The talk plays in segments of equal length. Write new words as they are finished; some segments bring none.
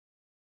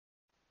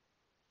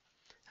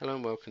Hello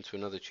and welcome to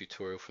another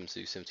tutorial from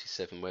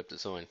Zoo77 Web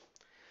Design.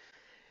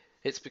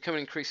 It's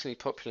becoming increasingly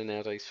popular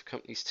nowadays for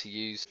companies to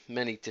use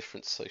many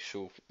different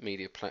social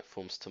media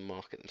platforms to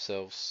market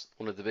themselves.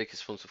 One of the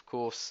biggest ones, of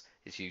course,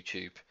 is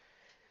YouTube.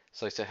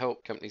 So to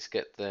help companies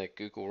get their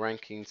Google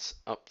rankings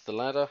up the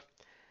ladder,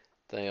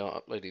 they are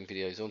uploading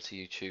videos onto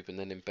YouTube and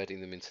then embedding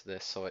them into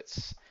their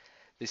sites.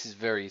 This is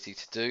very easy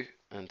to do,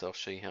 and I'll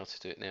show you how to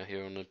do it now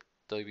here on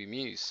Adobe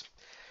Muse.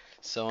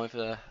 So I've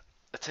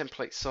a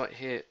template site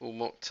here all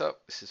mocked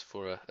up. This is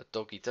for a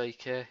doggy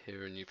daycare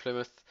here in New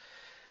Plymouth,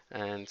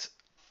 and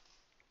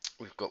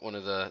we've got one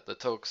of the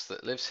dogs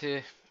that lives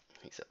here.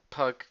 He's a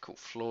pug called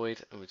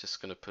Floyd, and we're just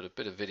going to put a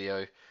bit of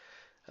video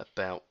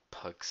about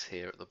pugs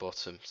here at the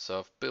bottom. So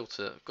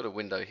I've got a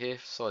window here,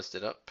 sized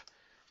it up.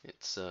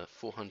 It's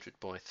 400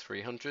 by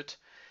 300.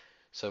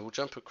 So we'll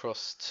jump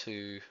across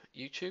to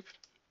YouTube,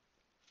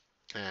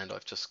 and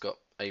I've just got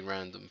a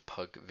random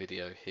pug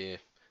video here.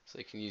 So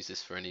you can use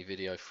this for any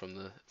video from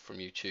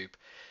YouTube.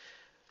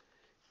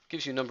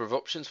 Gives you a number of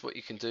options what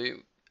you can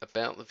do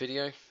about the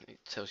video. It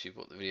tells you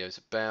what the video is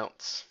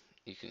about.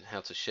 You can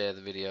how to share the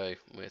video,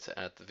 where to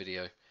add the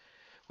video.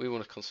 We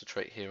want to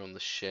concentrate here on the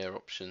share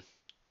option.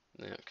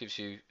 Now it gives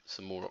you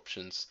some more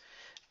options.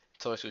 It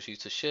titles you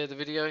to share the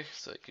video,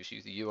 so it gives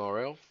you the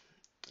URL,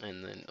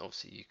 and then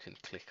obviously you can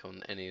click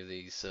on any of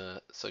these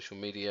social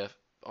media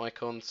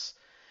icons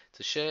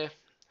to share.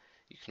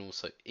 You can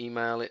also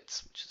email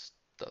it,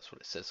 that's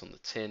what it says on the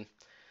tin,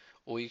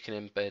 or you can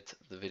embed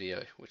the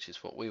video, which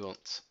is what we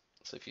want.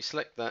 So if you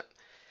select that,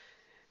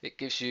 it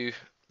gives you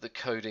the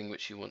coding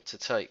which you want to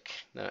take.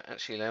 Now it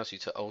actually allows you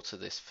to alter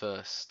this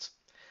first.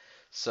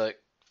 So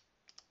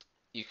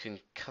you can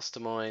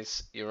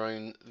customize your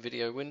own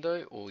video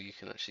window, or you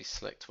can actually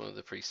select one of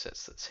the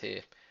presets that's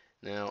here.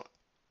 Now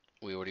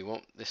we already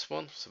want this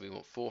one, so we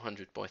want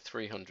 400 by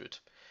 300.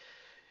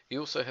 You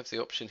also have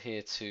the option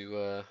here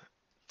to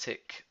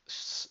tick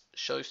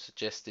show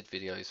suggested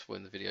videos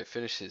when the video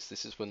finishes.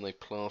 This is when they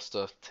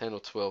plaster 10 or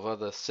 12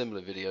 other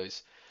similar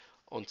videos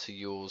onto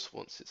yours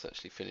once it's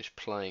actually finished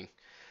playing.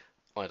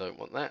 I don't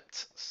want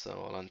that, so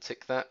I'll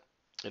untick that.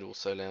 It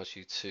also allows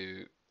you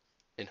to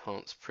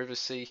enhance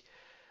privacy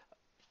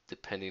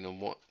depending on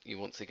what you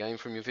want to gain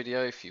from your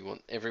video. If you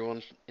want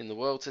everyone in the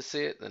world to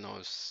see it, then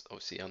I'll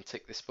obviously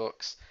untick this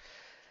box.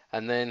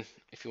 And then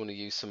if you want to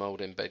use some old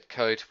embed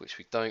code, which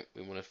we don't,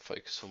 we want to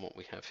focus on what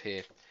we have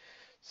here.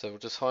 So we'll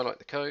just highlight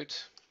the code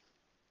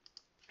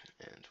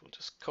and we'll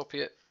just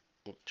copy it.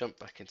 We'll jump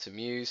back into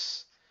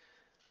Muse,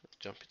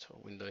 jump into our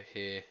window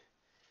here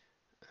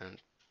and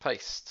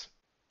paste.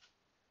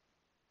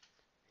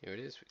 Here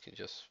it is. We can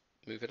just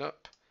move it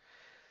up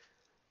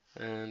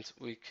and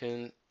we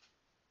can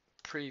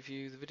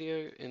preview the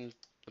video in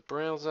the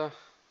browser.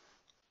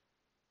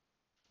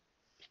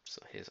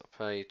 So here's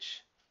our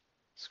page.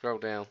 Scroll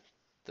down,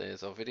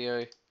 there's our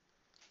video.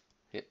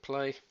 Hit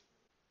play.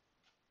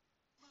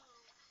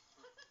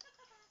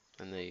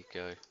 And there you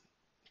go.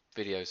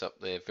 Video's up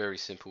there, very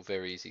simple,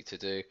 very easy to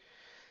do.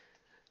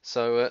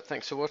 So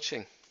thanks for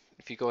watching.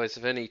 If you guys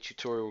have any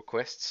tutorial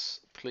requests,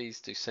 please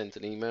do send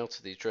an email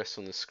to the address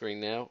on the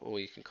screen now,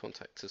 or you can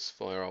contact us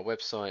via our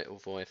website or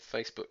via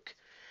Facebook.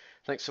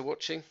 Thanks for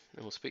watching,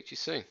 and we'll speak to you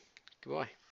soon. Goodbye.